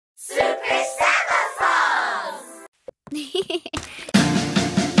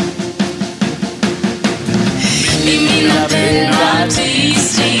Mimi napenda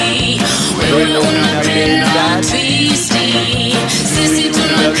twisti, wewe unapenda twisti, sisi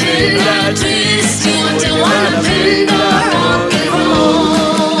tunapenda twisti, wote wanapenda rock and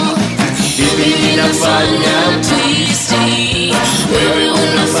roll. Mimi nafanya twisti, wewe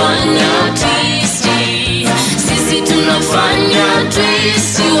unafanya twisti, sisi tunafanya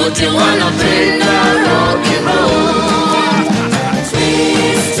twisti, wote wanapenda rock and roll.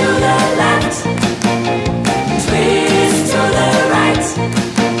 Twist to the left, twist to the right.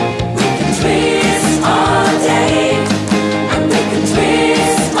 We can twist all day, and we can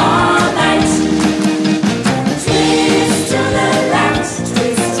twist all night. Twist to the left,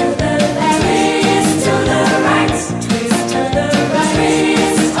 twist to the left, twist to the right, twist to the right,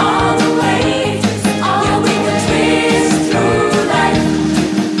 twist all the way. Yeah, we can twist through life.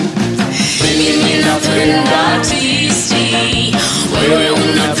 Mimi napenda twisti, wewe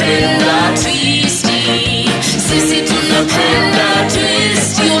unapenda twisti, sisi tunapenda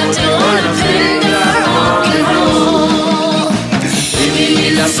twisti, wote wanapenda rock and roll. Mimi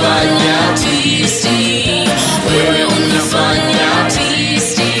nafanya twisti, wewe unafanya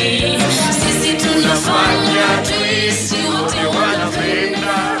twisti, sisi tunafanya twisti, wote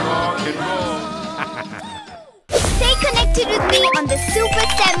wanapenda rock and roll. Stay connected with me on the Super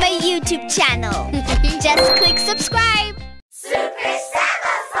Sema YouTube channel. Just click subscribe. Super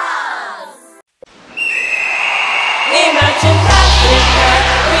Sema songs. Imagine Africa,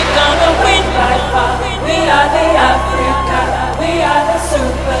 we're gonna win by far. We are the Africa, we are the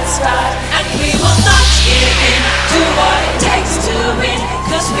superstars, and we will not give in to what it takes to win.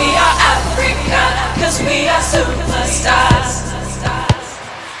 'Cause we are Africa, 'cause we are superstars.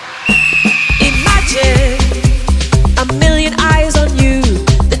 Imagine a million eyes on you,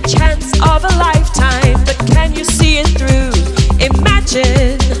 the chance of a lifetime, but can you see it through?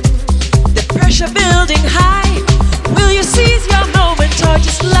 Imagine the pressure building high. Will you seize your moment or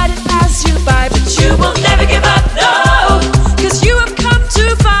just let it pass you by? But you will never give up, no, 'cause you have come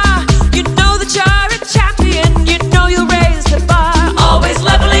too far. You know that you're a champion, you know you'll raise the bar. Always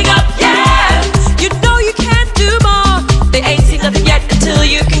leveling up, yeah, you know you can do more. They ain't seen nothing yet until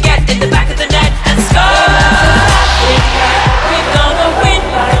you can get in the back of the net and score. We're gonna win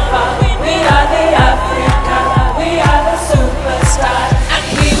by far. We are the Africa, we are the superstars, and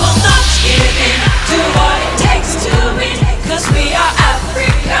we will not give in to what it takes to win. 'Cause we are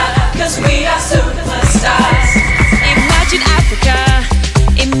Africa, 'cause we are superstars. Imagine Africa,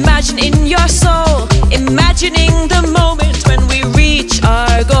 imagine in your soul, imagining the moment when we reach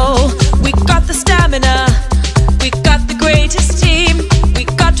our goal. We got the stamina, we got the greatest team, we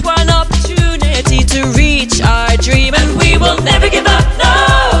got one opportunity to reach our dream, and we will never give up,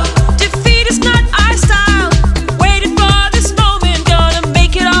 no, defeat is not our style. Waiting for this moment, gonna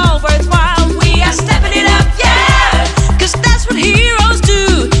make it all worthwhile. We are stepping it up, yeah, 'cause that's what heroes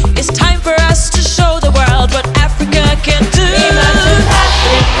do. It's time for us to show the world what Africa can do. Imagine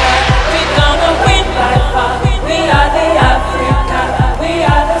Africa, we're gonna win by far. We are the Africa, we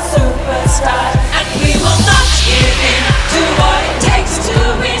are the superstars, and we will not give in to what it takes to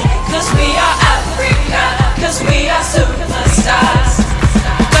win. 'Cause we are Africa, 'cause we are superstars.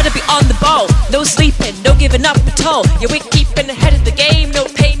 Gotta be on the ball, no sleeping, no giving up at all. Yeah, we're keeping ahead of the game, no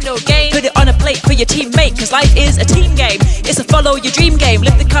pain, no gain. Put it on a plate for your teammate, 'cause life is a team game. It's a follow your dream game,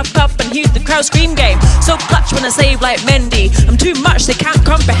 lift the cup up and hear the crowd scream game. So clutch when I save like Mendy, I'm too much, they can't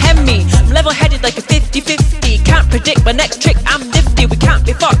comprehend me. I'm level-headed like a 50-50, can't predict my next trick, I'm nifty. We can't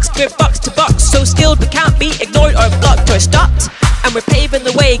be foxed, we're box to box, so skilled we can't be ignored or blocked or stopped. And we're paving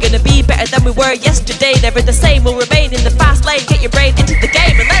the way, gonna be better than we were yesterday. Never the same, we'll remain in the fast lane. Get your brain into the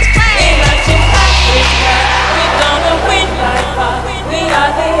game and let's play. Imagine Africa, we're gonna win by far. We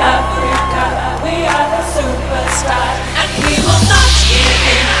are the Africa, we are the superstars, and we will not give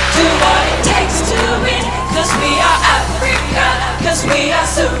in to what it takes to win. 'Cause we are Africa, 'cause we are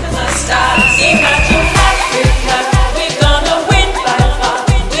superstars. Imagine Africa, we're gonna win by far.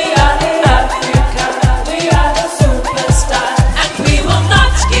 We are the Africa, we are the superstars, and we will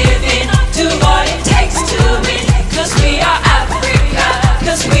not give in to what it takes to win. 'Cause we are Africa,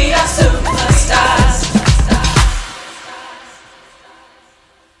 'cause we are superstars.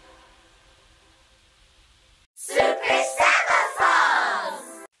 Super Sema songs.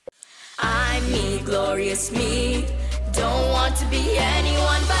 I'm me, glorious me. Don't want to be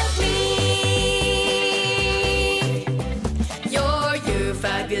anyone but me. You're you,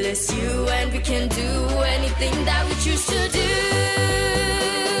 fabulous you, and we can do anything that we choose to do.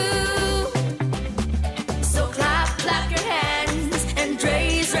 So clap, clap your hands and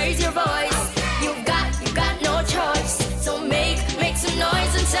raise your voice. You've got no choice.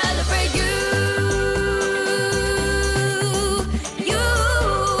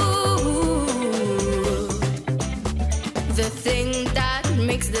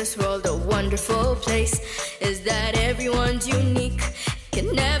 this world a wonderful place? Is that everyone's unique,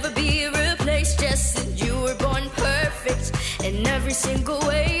 can never be replaced? Just that you were born perfect in every single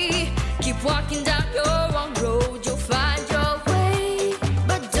way. Keep walking down your own road, you'll find your way.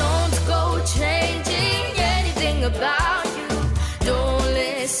 But don't go changing anything about you. Don't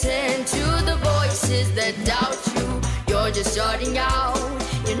listen to the voices that doubt you. You're just starting out,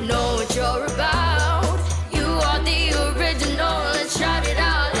 you know what you're about. You are the original, let's shout it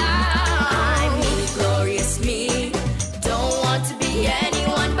out loud. I'm me, glorious me, don't want to be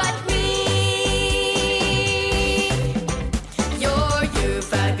anyone but me. You're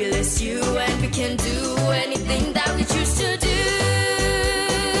fabulous you, and we can do anything that we choose to do.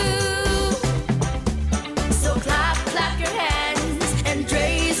 So clap, clap your hands and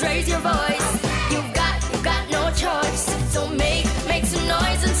raise your voice. You've got no choice. So make some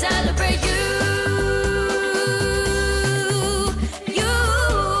noise and celebrate you.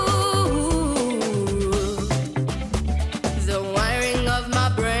 The wiring of my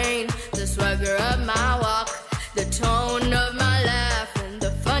brain, the swagger of my walk, the tone of my laugh, and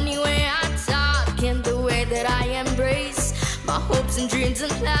the funny way I talk, and the way that I embrace my hopes and dreams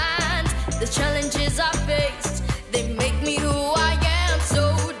and plans. The challenges I faced, they make me who I am.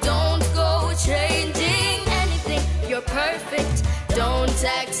 So don't go changing anything, you're perfect. Don't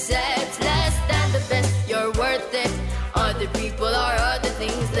accept less than the best, you're worth it. Other people are other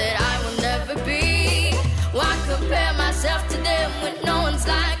things that I will never be. Why compare myself to them when no one's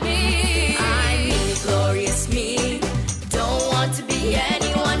like me? I'm me, glorious me, don't want to be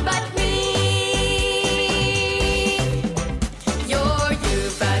anyone but me. You're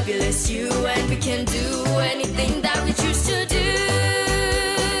fabulous you, and we can do anything that we choose to do.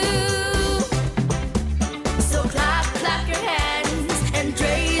 So clap, clap your hands and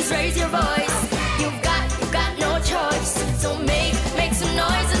raise your voice. You've got no choice. So make some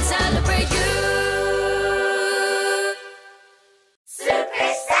noise and celebrate you.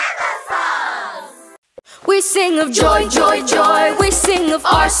 Super Sema songs. We sing of joy, joy, joy. We sing of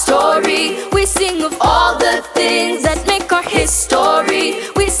our story. We sing of all the things that make our history.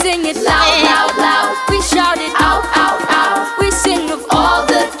 We sing it loud, loud, loud. We shout it out, out, out. We sing of all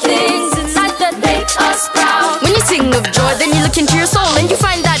the things in life that make us proud. When you sing of joy, then you look into your soul and you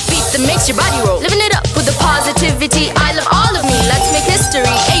find that beat that makes your body roll. Living it up with the positivity. I love all of me. Let's make history.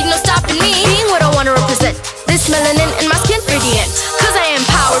 Ain't no stopping me. Being what I wanna represent. This melanin in my skin radiant. Cause I am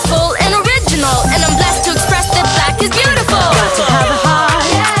powerful and original, and I'm blessed to express that black is beautiful. Got to have a heart,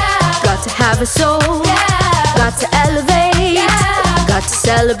 yeah. Got to have a soul, yeah. Got to elevate, yeah. Got to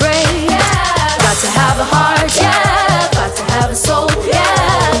celebrate, yeah. Got to have a heart, yeah. Got to have a soul,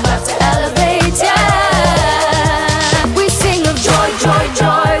 yeah. Got to elevate, yeah. We sing of joy, joy,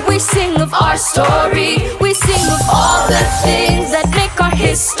 joy. We sing of our story. We sing of all the things that make our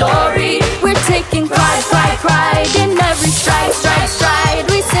history. We're taking pride, pride, pride in every stride, stride, stride.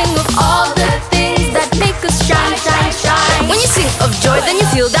 We sing of all the things that make us shine, shine, shine. When you sing of joy, then you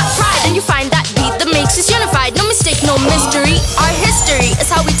feel that pride, and you find that beat that makes us unified. No mistake, no mystery. Our history is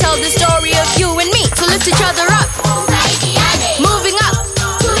how we tell the story of you and me. So lift each other up. Moving up.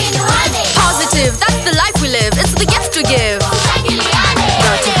 Positive, that's the life we live. It's the gift we give.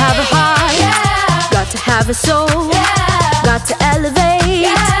 Got to have a heart, yeah. Got to have a soul, yeah. Got to elevate,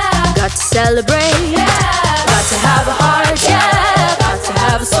 yeah. Got to celebrate, yeah. Got to have a heart, yeah. Got to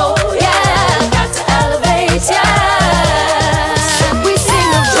have a soul, yeah. Got to elevate, yeah. We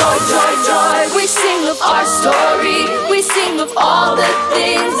sing of joy, joy, joy. We sing of our story. We sing of all the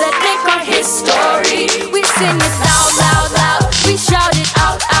things that make our history. We sing it loud, loud, loud. We shout it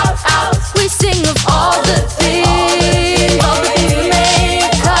out, out, out. We sing of all the things, all the things that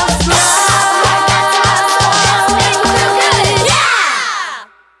make us proud. Yeah!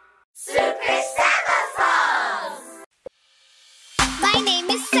 Super Sema songs. My name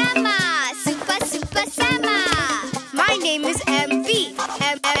is Sema, Super Super Sema. My name is MV,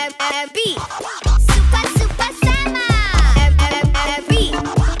 MB. Super Super Sema, MB.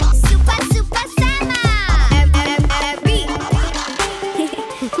 Super Super Sema, MB.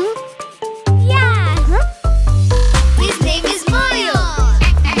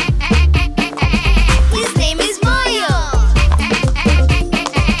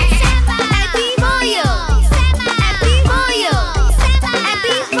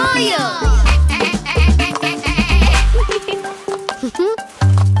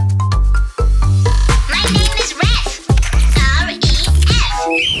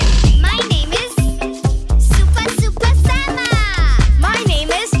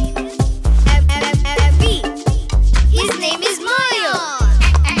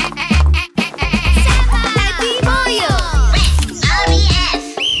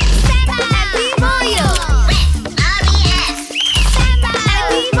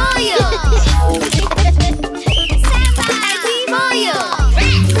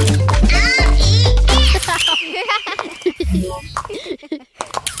 Stay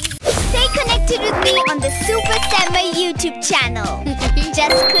connected with me on the Super Sema YouTube channel.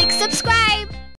 Just click subscribe.